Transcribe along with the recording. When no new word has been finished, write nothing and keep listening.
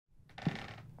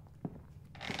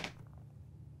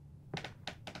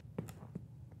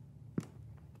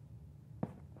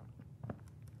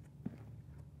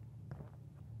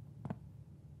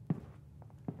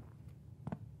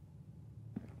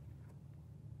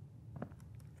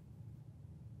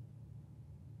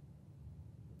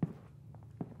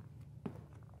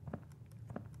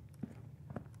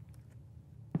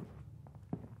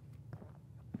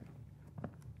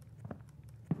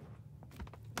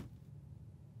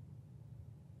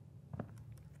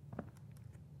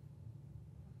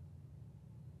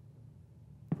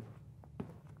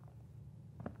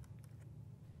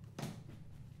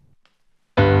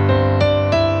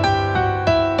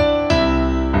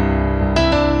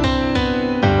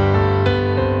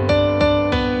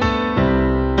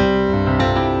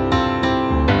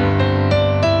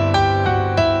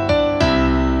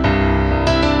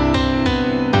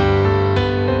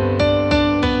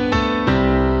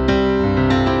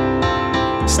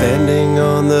Standing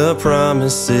on the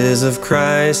promises of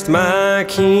Christ my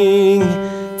King.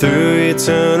 Through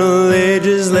eternal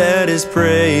ages let His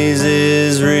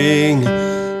praises ring.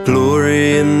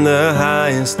 Glory in the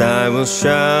highest I will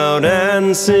shout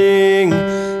and sing.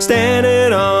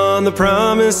 Standing on the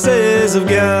promises of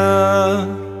God.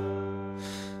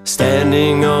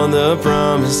 Standing on the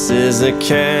promises that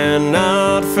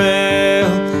cannot fail.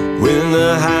 When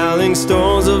the howling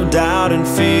storms of doubt and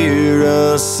fear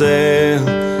assail,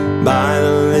 by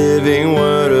the living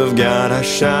word of God I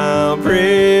shall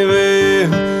prevail.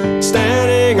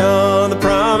 Standing on the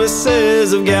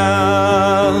promises of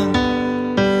God.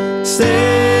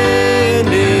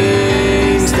 Standing,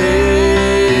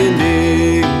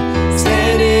 standing,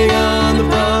 standing on the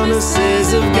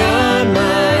promises of God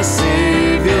my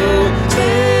Savior.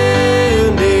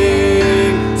 Standing,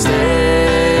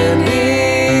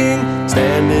 standing,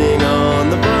 standing on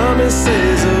the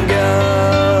promises of God.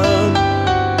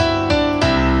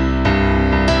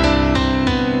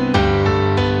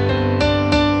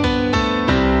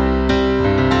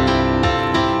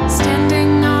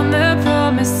 Standing on the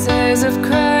promises of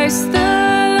Christ the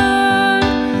Lord,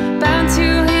 bound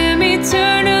to Him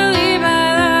eternally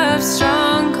by love's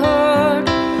strong cord,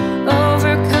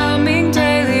 overcoming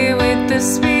daily with the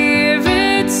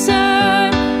Spirit's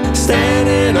sword.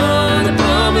 Standing on the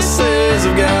promises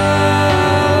of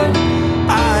God,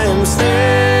 I am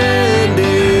standing,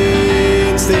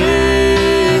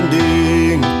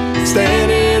 standing,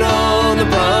 standing on the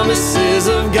promises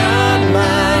of God,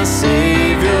 my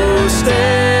Savior.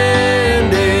 Standing,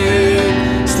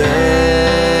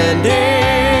 standing,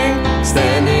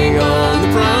 standing on the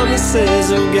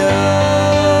promises of God.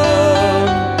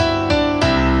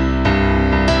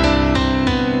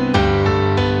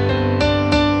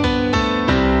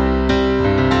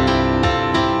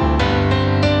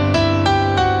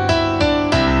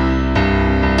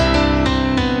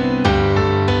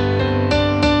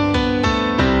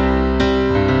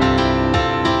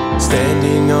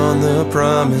 Standing on the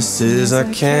promises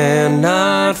I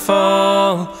cannot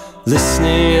fall,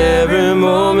 listening every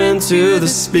moment to the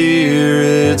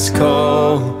Spirit's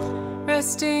call.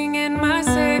 Resting in my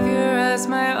Savior as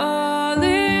my all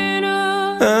in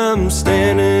all. I'm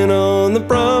standing on the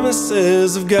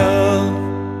promises of God,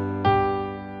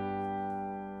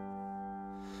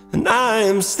 and I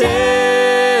am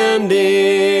standing,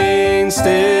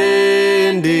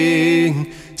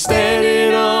 standing,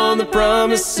 standing on the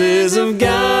promises of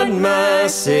God, my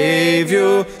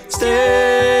Savior.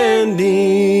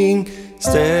 Standing,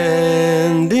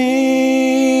 standing,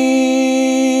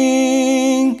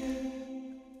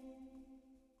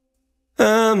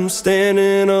 I'm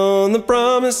standing on the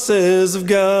promises of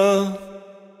God.